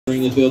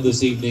Entering the field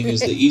this evening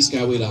is the East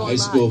Coweta High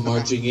School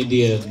Marching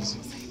Indians.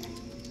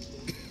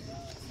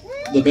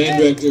 The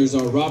band directors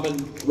are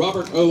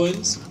Robert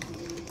Owens,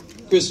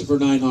 Christopher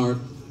Neinhardt.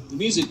 The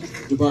music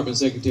department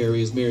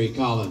secretary is Mary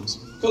Collins.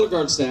 Color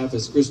guard staff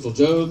is Crystal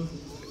Jobe,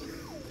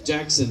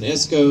 Jackson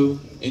Esco,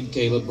 and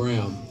Caleb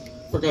Brown.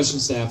 Percussion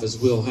staff is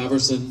Will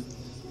Haverson,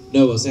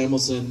 Noah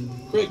Samuelson,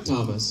 Craig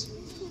Thomas.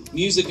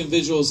 Music and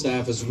visual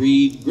staff is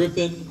Reed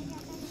Griffin,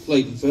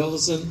 Clayton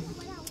Fellison,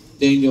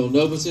 Daniel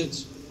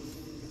Novicic,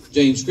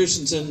 James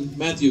Christensen,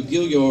 Matthew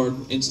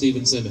Gilliard, and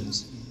Stephen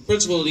Simmons.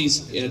 Principal at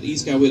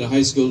East Coweta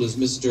High School is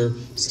Mr.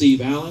 Steve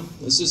Allen.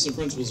 Assistant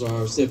principals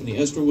are Stephanie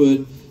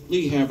Esterwood,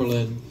 Lee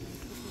Haberlin,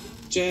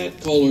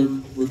 Chad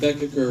Collard,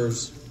 Rebecca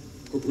Kurz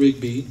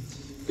Rigby,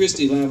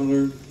 Christy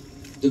Lavender,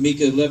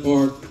 D'Amica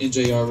Lepard, and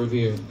J.R.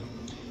 Revere.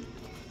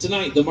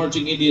 Tonight, the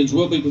Marching Indians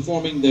will be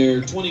performing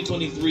their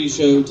 2023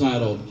 show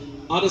titled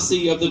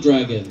Odyssey of the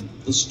Dragon,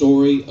 the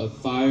Story of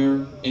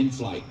Fire and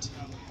Flight.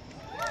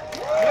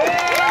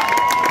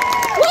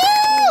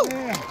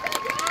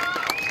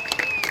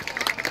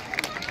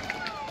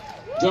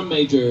 Drum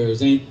majors,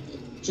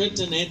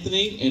 Trenton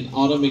Anthony and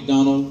Autumn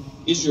McDonald.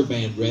 Is your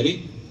band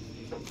ready?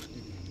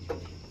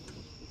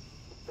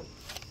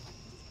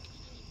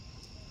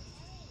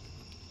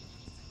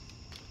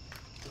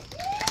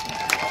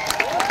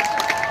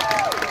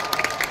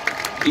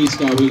 East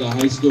Coweta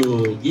High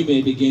School, you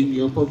may begin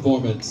your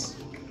performance.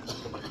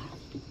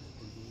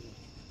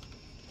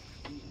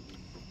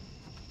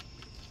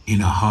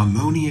 In a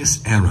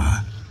harmonious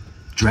era,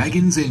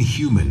 dragons and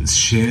humans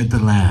shared the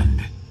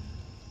land.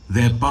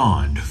 Their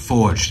bond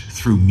forged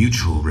through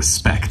mutual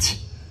respect.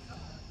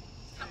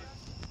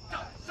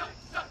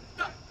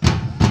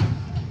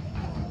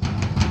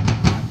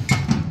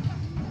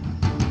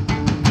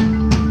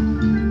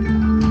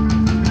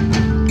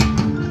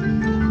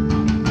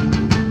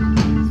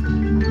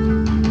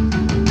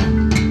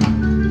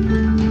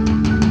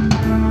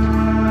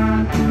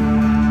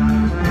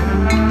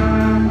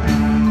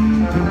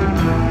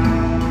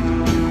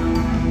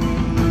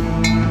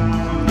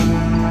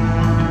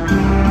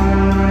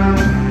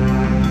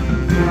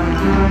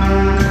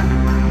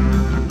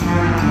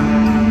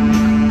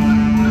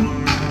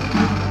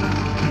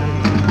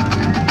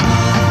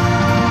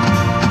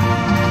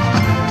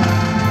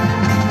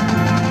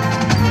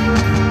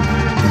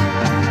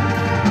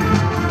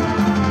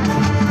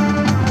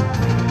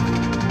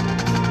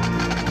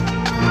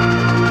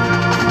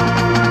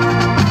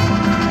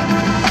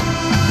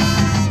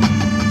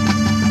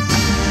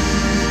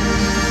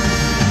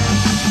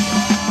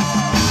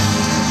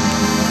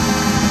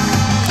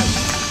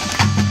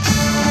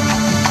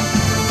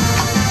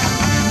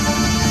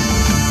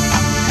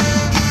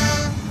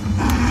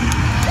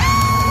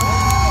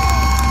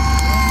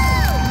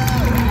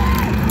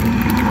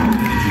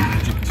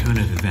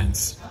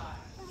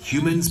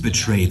 Humans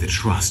betray the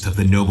trust of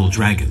the noble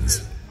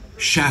dragons,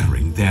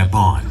 shattering their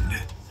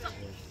bond.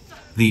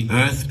 The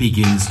earth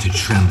begins to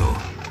tremble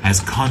as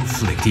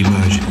conflict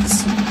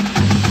emerges.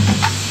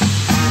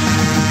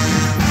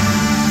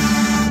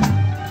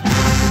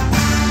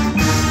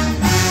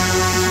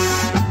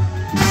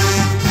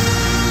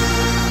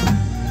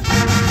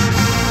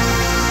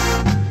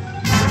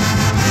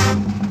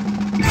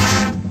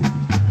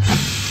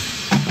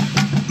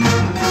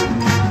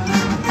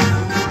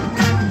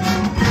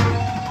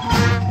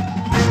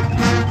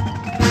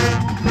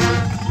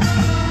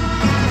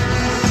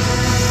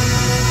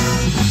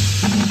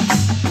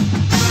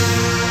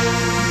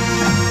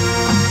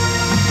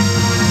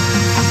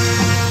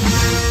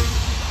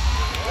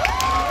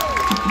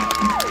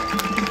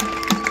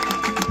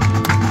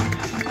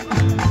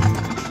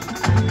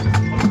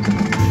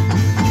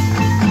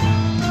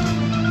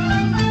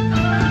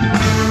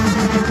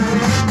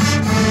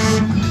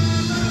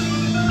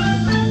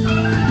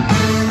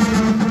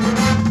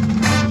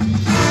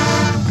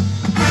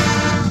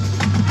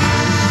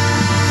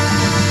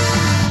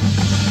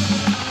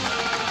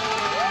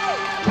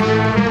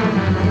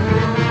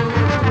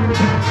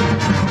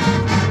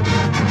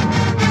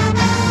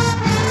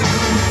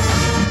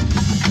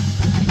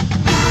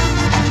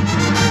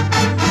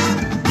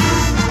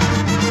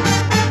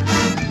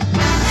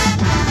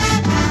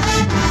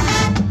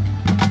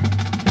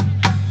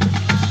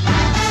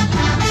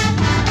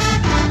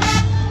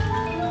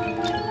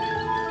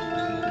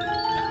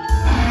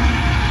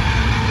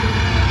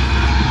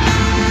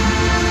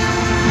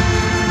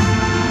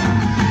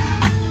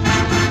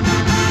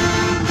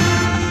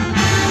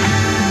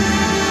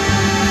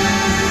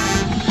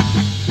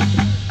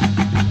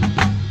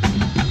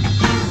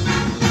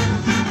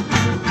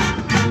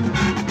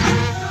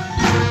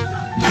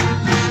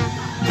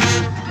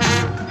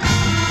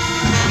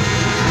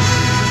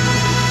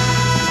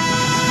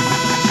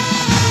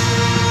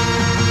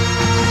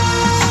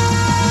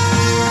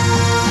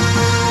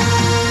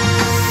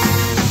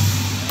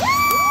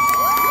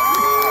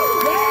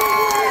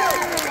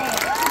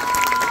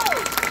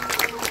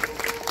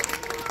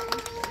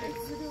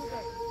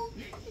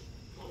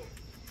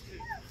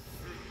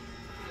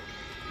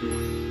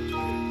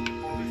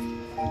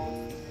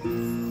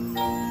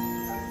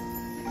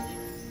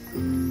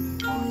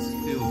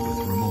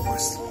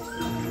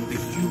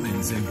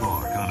 humans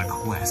embark on a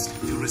quest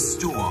to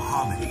restore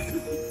harmony,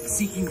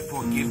 seeking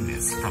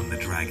forgiveness from the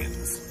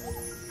dragons.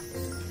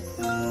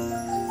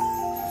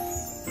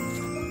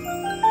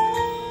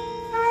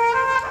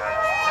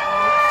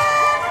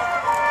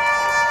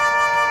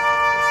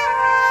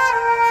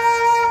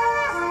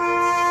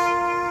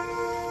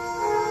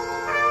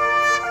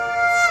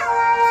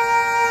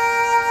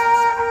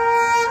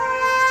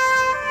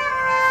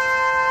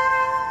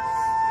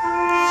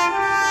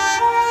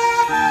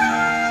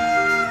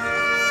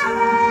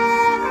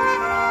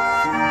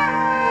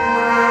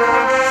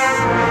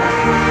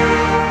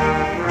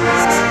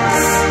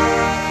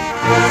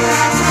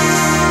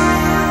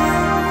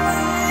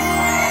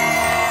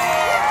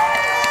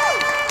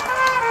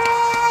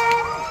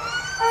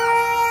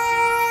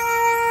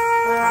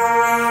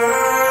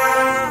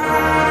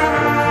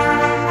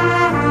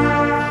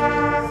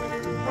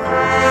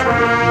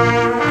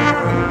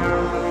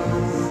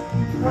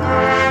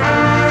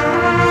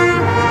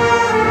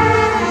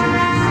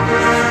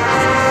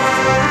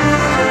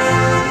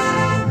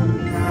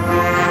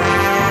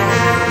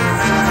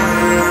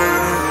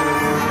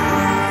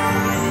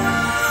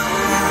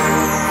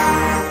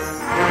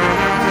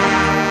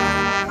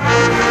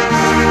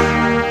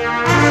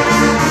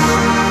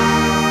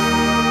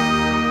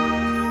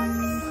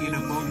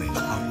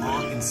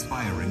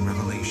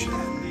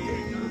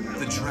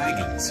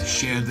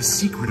 Share the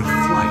secret of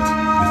flight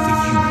with the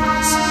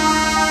humans.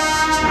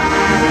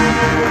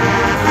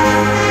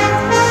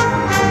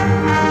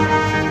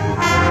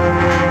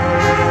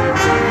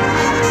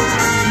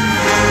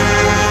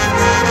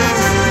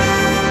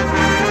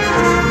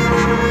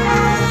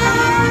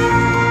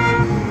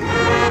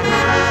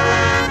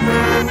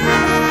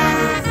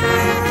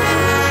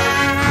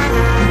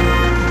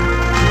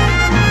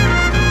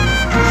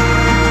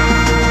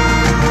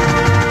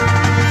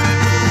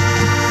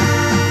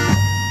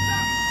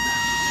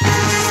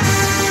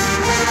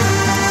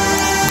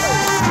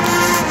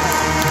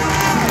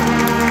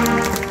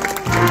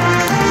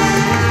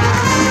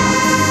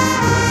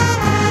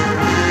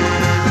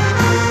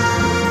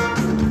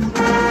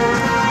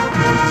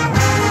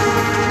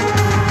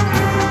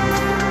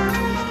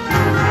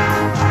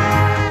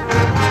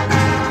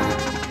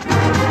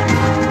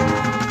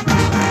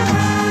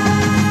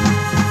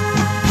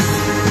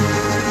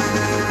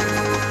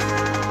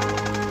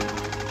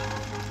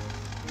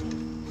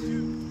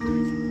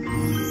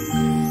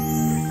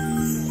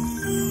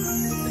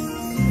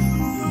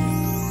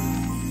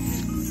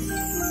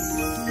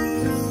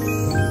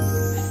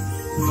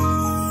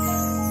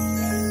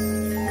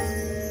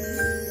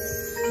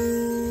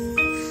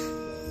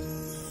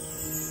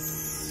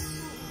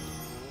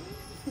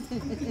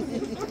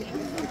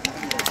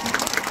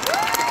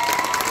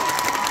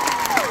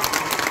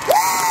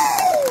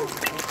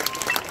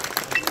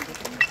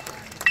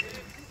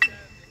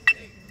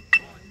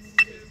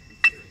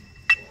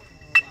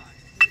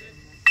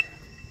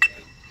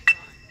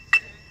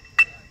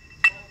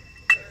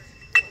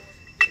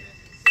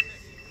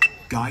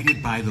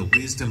 Guided by the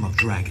wisdom of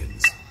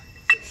dragons,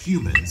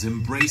 humans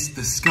embraced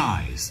the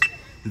skies,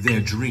 their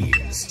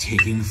dreams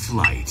taking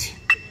flight.